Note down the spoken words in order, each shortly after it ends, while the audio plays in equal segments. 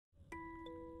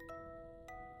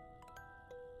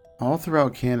All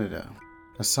throughout Canada,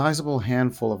 a sizable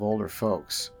handful of older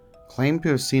folks claim to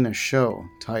have seen a show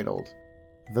titled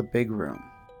The Big Room.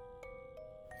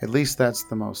 At least that's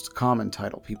the most common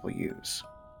title people use.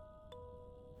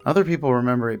 Other people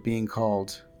remember it being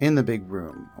called In the Big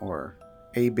Room or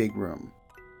A Big Room,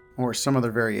 or some other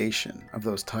variation of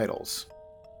those titles.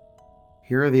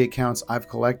 Here are the accounts I've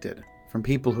collected from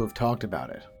people who have talked about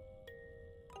it.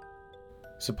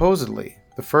 Supposedly,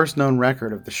 the first known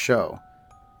record of the show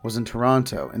was in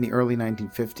Toronto in the early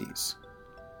 1950s,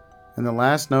 and the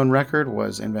last known record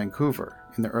was in Vancouver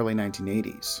in the early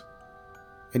 1980s.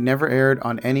 It never aired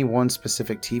on any one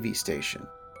specific TV station,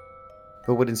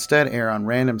 but would instead air on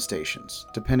random stations,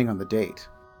 depending on the date,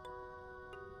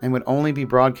 and would only be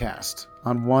broadcast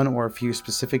on one or a few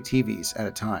specific TVs at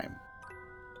a time.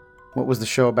 What was the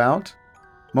show about?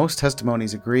 Most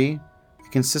testimonies agree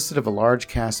it consisted of a large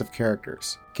cast of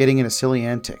characters getting into silly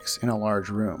antics in a large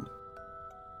room.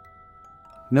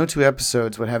 No two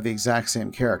episodes would have the exact same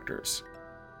characters,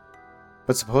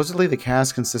 but supposedly the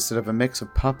cast consisted of a mix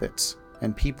of puppets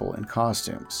and people in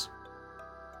costumes.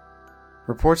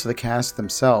 Reports of the cast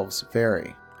themselves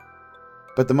vary,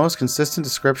 but the most consistent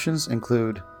descriptions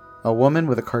include a woman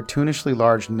with a cartoonishly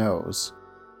large nose,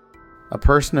 a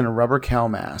person in a rubber cow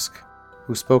mask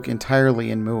who spoke entirely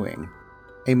in mooing,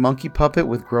 a monkey puppet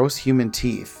with gross human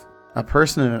teeth, a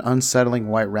person in an unsettling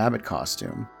white rabbit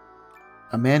costume,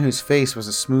 a man whose face was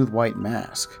a smooth white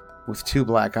mask with two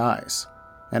black eyes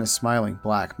and a smiling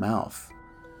black mouth,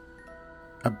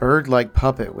 a bird-like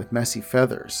puppet with messy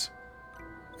feathers,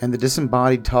 and the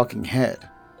disembodied talking head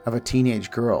of a teenage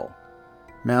girl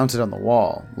mounted on the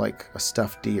wall like a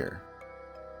stuffed deer.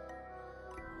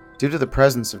 Due to the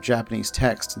presence of Japanese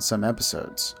text in some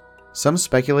episodes, some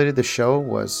speculated the show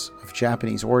was of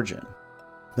Japanese origin,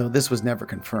 though this was never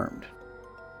confirmed.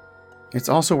 It's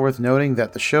also worth noting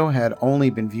that the show had only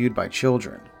been viewed by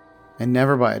children, and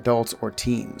never by adults or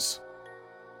teens.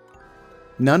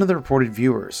 None of the reported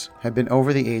viewers had been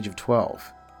over the age of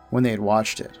 12 when they had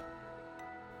watched it.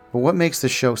 But what makes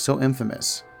this show so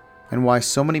infamous, and why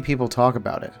so many people talk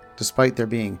about it, despite there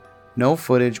being no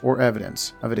footage or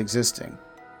evidence of it existing,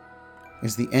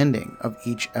 is the ending of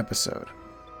each episode.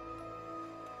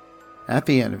 At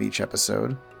the end of each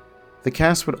episode, the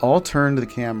cast would all turn to the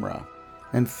camera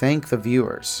and thank the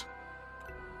viewers,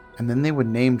 and then they would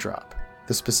name drop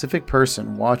the specific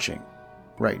person watching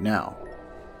right now.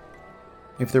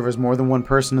 If there was more than one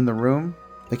person in the room,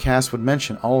 the cast would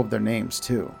mention all of their names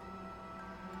too.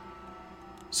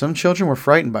 Some children were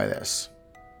frightened by this,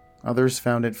 others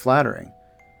found it flattering,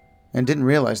 and didn't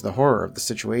realize the horror of the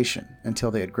situation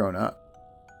until they had grown up.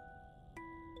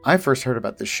 I first heard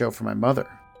about this show from my mother,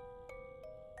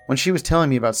 when she was telling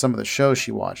me about some of the shows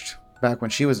she watched back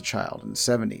when she was a child in the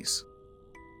 70s.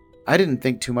 I didn't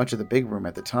think too much of The Big Room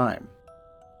at the time.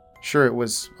 Sure, it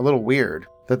was a little weird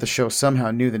that the show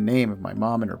somehow knew the name of my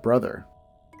mom and her brother,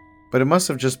 but it must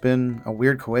have just been a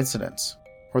weird coincidence,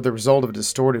 or the result of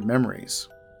distorted memories.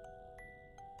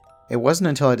 It wasn't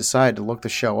until I decided to look the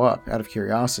show up out of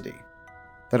curiosity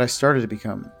that I started to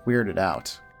become weirded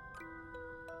out.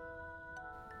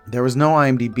 There was no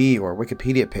IMDb or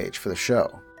Wikipedia page for the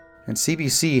show, and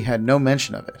CBC had no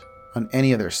mention of it on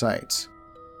any of their sites.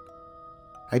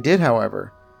 I did,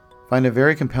 however, find a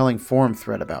very compelling forum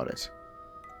thread about it,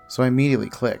 so I immediately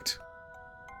clicked.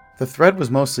 The thread was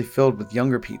mostly filled with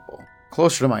younger people,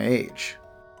 closer to my age,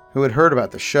 who had heard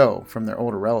about the show from their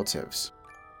older relatives,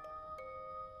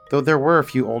 though there were a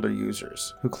few older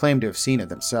users who claimed to have seen it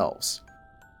themselves.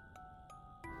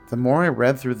 The more I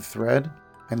read through the thread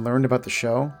and learned about the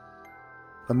show,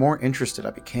 the more interested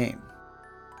I became.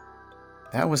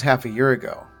 That was half a year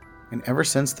ago, and ever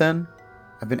since then,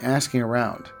 I've been asking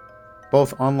around,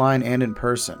 both online and in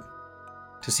person,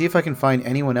 to see if I can find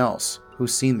anyone else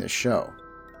who's seen this show,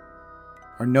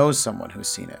 or knows someone who's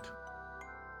seen it.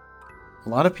 A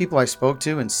lot of people I spoke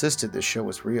to insisted this show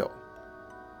was real,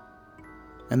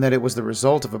 and that it was the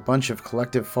result of a bunch of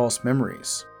collective false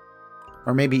memories,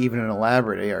 or maybe even an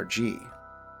elaborate ARG.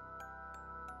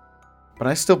 But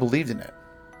I still believed in it.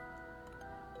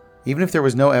 Even if there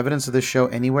was no evidence of this show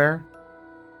anywhere,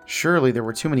 surely there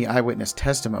were too many eyewitness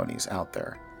testimonies out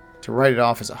there to write it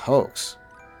off as a hoax,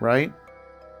 right?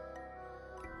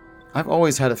 I've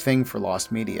always had a thing for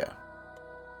lost media,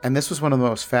 and this was one of the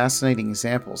most fascinating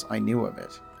examples I knew of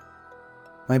it.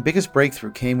 My biggest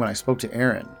breakthrough came when I spoke to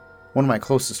Erin, one of my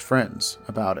closest friends,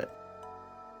 about it.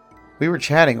 We were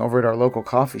chatting over at our local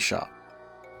coffee shop,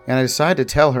 and I decided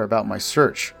to tell her about my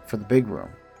search for The Big Room.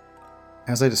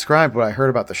 As I described what I heard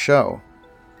about the show,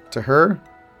 to her,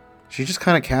 she just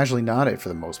kind of casually nodded for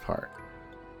the most part.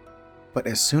 But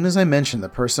as soon as I mentioned the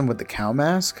person with the cow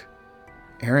mask,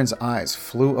 Erin's eyes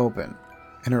flew open,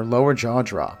 and her lower jaw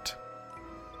dropped.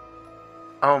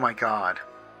 "Oh my God,"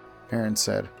 Erin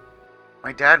said.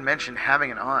 "My dad mentioned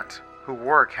having an aunt who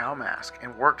wore a cow mask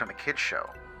and worked on a kids show,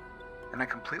 and I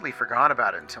completely forgot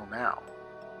about it until now."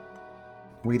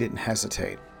 We didn't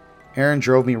hesitate. Erin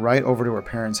drove me right over to her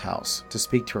parents' house to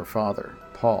speak to her father,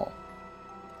 Paul.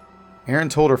 Erin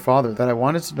told her father that I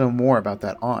wanted to know more about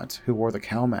that aunt who wore the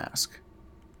cow mask.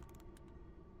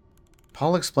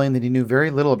 Paul explained that he knew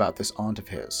very little about this aunt of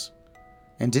his,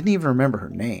 and didn't even remember her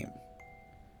name.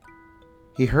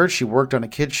 He heard she worked on a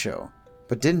kids show,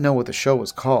 but didn't know what the show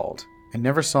was called, and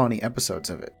never saw any episodes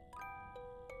of it.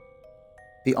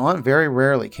 The aunt very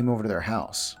rarely came over to their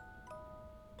house,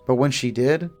 but when she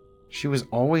did, she was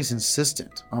always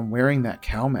insistent on wearing that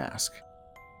cow mask.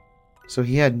 So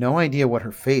he had no idea what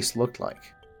her face looked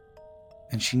like,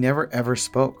 and she never ever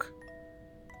spoke,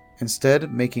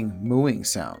 instead making mooing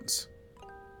sounds.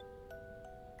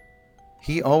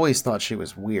 He always thought she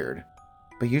was weird,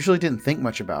 but usually didn't think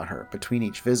much about her between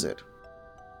each visit.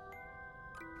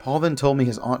 Paul then told me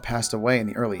his aunt passed away in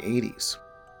the early 80s,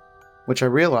 which I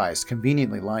realized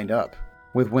conveniently lined up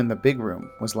with when the big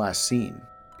room was last seen.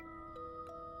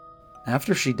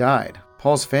 After she died,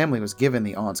 Paul's family was given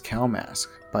the aunt's cow mask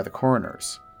by the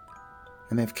coroners,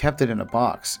 and they've kept it in a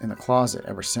box in the closet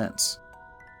ever since.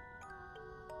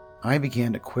 I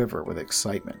began to quiver with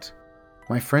excitement.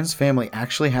 My friend's family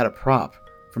actually had a prop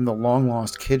from the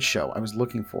long-lost kids show I was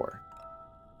looking for.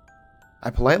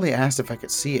 I politely asked if I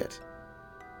could see it.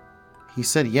 He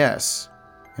said yes.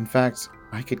 In fact,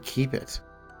 I could keep it.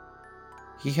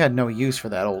 He had no use for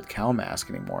that old cow mask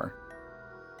anymore.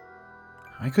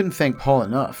 I couldn't thank Paul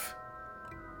enough.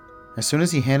 As soon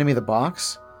as he handed me the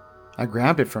box, I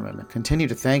grabbed it from him and continued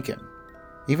to thank him,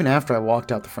 even after I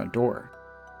walked out the front door.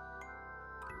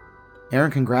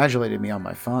 Erin congratulated me on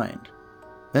my find,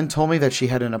 then told me that she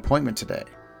had an appointment today,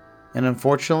 and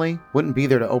unfortunately wouldn't be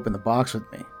there to open the box with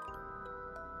me.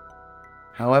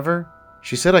 However,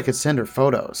 she said I could send her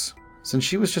photos, since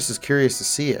she was just as curious to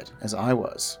see it as I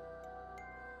was.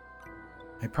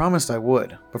 I promised I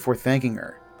would, before thanking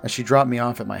her, as she dropped me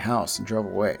off at my house and drove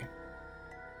away.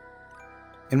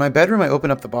 In my bedroom, I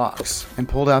opened up the box and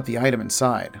pulled out the item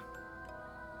inside.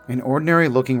 An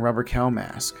ordinary-looking rubber cow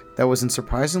mask that was in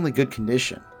surprisingly good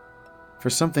condition for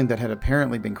something that had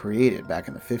apparently been created back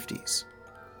in the 50s.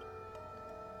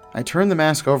 I turned the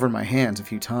mask over in my hands a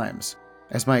few times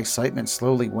as my excitement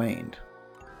slowly waned.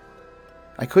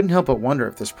 I couldn't help but wonder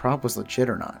if this prop was legit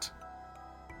or not.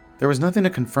 There was nothing to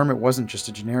confirm it wasn't just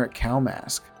a generic cow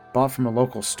mask bought from a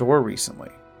local store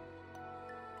recently.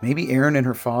 Maybe Erin and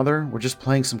her father were just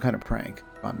playing some kind of prank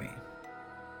on me.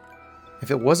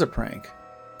 If it was a prank,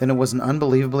 then it was an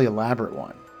unbelievably elaborate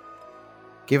one,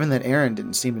 given that Erin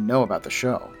didn't seem to know about the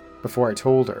show before I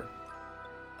told her,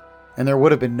 and there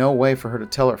would have been no way for her to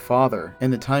tell her father in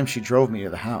the time she drove me to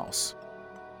the house.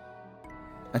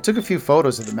 I took a few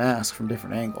photos of the mask from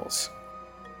different angles,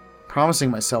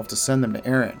 promising myself to send them to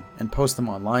Erin and post them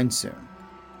online soon.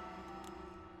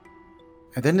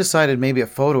 I then decided maybe a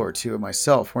photo or two of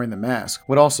myself wearing the mask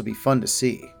would also be fun to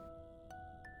see.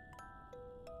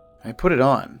 I put it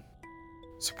on,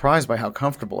 surprised by how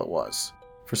comfortable it was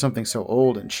for something so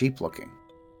old and cheap looking.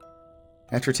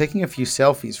 After taking a few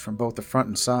selfies from both the front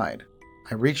and side,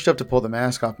 I reached up to pull the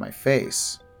mask off my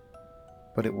face,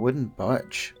 but it wouldn't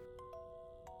budge.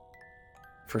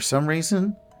 For some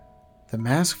reason, the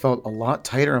mask felt a lot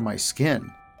tighter on my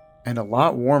skin and a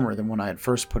lot warmer than when I had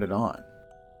first put it on.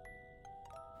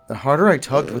 The harder I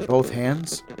tugged with both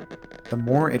hands, the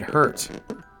more it hurt,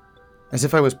 as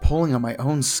if I was pulling on my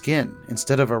own skin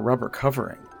instead of a rubber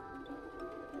covering.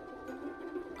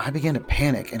 I began to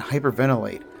panic and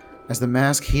hyperventilate as the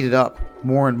mask heated up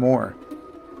more and more,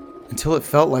 until it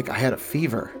felt like I had a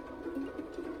fever.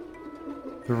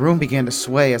 The room began to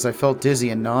sway as I felt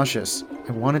dizzy and nauseous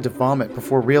and wanted to vomit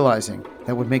before realizing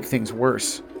that would make things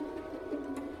worse.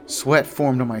 Sweat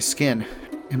formed on my skin,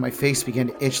 and my face began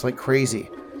to itch like crazy,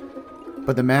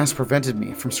 but the mask prevented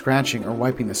me from scratching or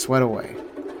wiping the sweat away.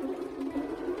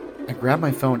 I grabbed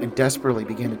my phone and desperately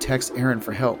began to text Erin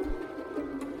for help.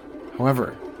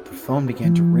 However, the phone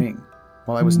began to ring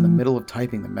while I was in the middle of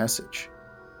typing the message.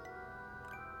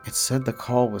 It said the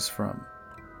call was from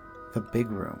the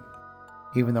big room,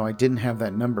 even though I didn't have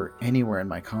that number anywhere in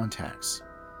my contacts.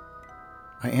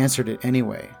 I answered it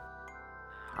anyway.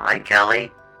 "Hi,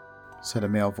 Kelly," said a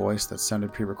male voice that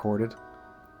sounded pre-recorded.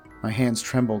 My hands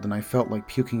trembled and I felt like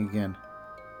puking again.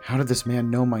 How did this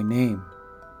man know my name?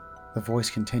 The voice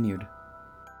continued.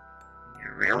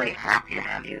 "We're really happy to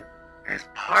have you as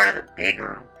part of the big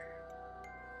room.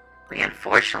 We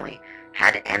unfortunately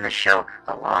had to end the show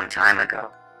a long time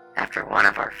ago. after one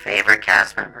of our favorite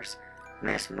cast members,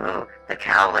 Miss Moo, the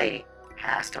cow lady,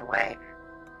 passed away.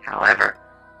 However,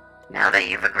 now that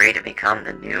you've agreed to become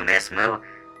the new Miss Moo,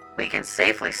 we can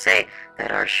safely say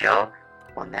that our show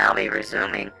will now be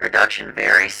resuming production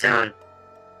very soon.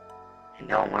 And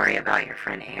don't worry about your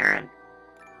friend Erin.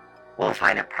 We'll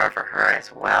find a part for her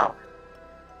as well.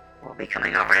 We'll be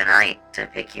coming over tonight to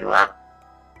pick you up.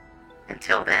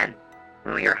 Until then,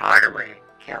 moo your heart away,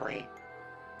 Kelly.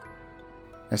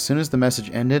 As soon as the message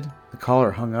ended, the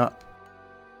caller hung up.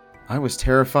 I was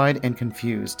terrified and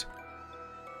confused.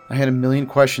 I had a million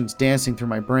questions dancing through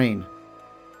my brain.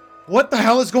 What the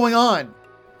hell is going on?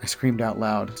 I screamed out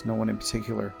loud to no one in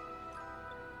particular.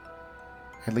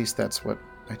 At least that's what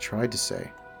I tried to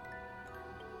say.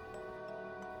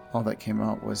 All that came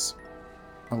out was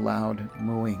a loud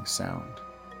mooing sound.